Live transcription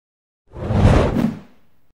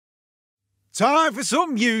Time for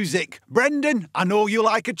some music. Brendan, I know you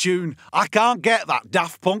like a tune. I can't get that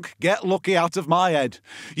Daft Punk Get Lucky out of my head.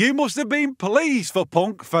 You must have been pleased for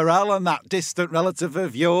Punk, Pharrell and that distant relative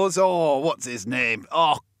of yours. Oh, what's his name?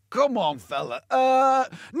 Oh, come on, fella.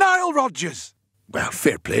 Nile Rodgers. Well,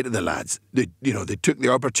 fair play to the lads. They took the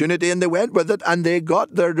opportunity and they went with it and they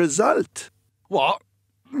got their result. What?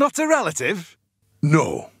 Not a relative?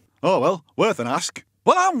 No. Oh, well, worth an ask.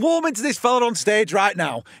 Well, I'm warming to this fella on stage right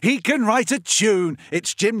now. He can write a tune.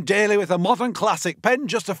 It's Jim Daly with a modern classic penned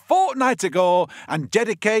just a fortnight ago and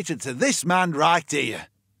dedicated to this man right here.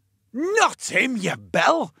 Not him, you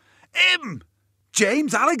bell. Him!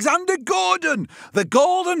 James Alexander Gordon, the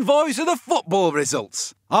golden voice of the football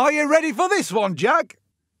results. Are you ready for this one, Jack?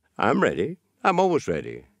 I'm ready. I'm always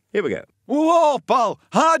ready. Here we go. Whoa, pal,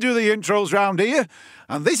 I do the intros round here.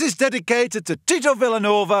 And this is dedicated to Tito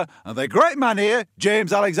Vilanova and the great man here,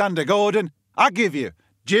 James Alexander Gordon. I give you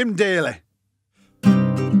Jim Daly.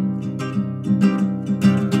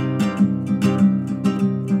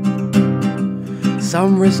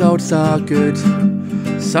 Some results are good,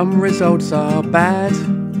 some results are bad.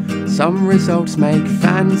 Some results make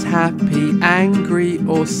fans happy, angry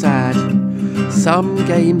or sad. Some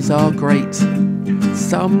games are great,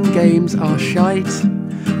 some games are shite.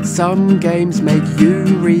 Some games make you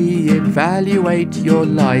re-evaluate your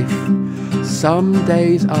life. Some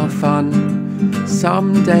days are fun,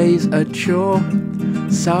 some days a chore.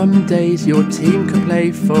 Some days your team can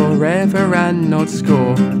play forever and not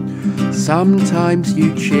score. Sometimes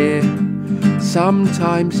you cheer,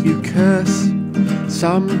 sometimes you curse.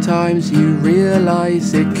 Sometimes you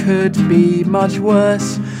realise it could be much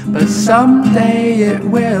worse. But someday it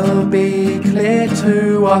will be clear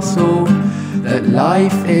to us all that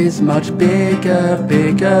life is much bigger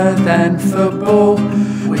than football.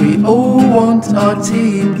 We all want our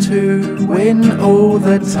team to win all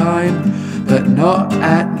the time, but not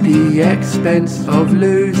at the expense of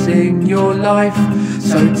losing your life.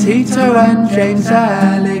 So Tito and James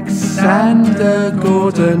Alexander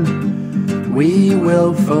Gordon, we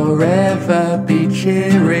will forever be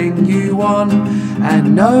cheering you on,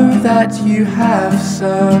 and know that you have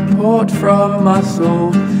support from us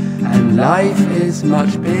all. And life is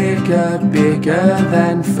much bigger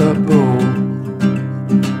than football.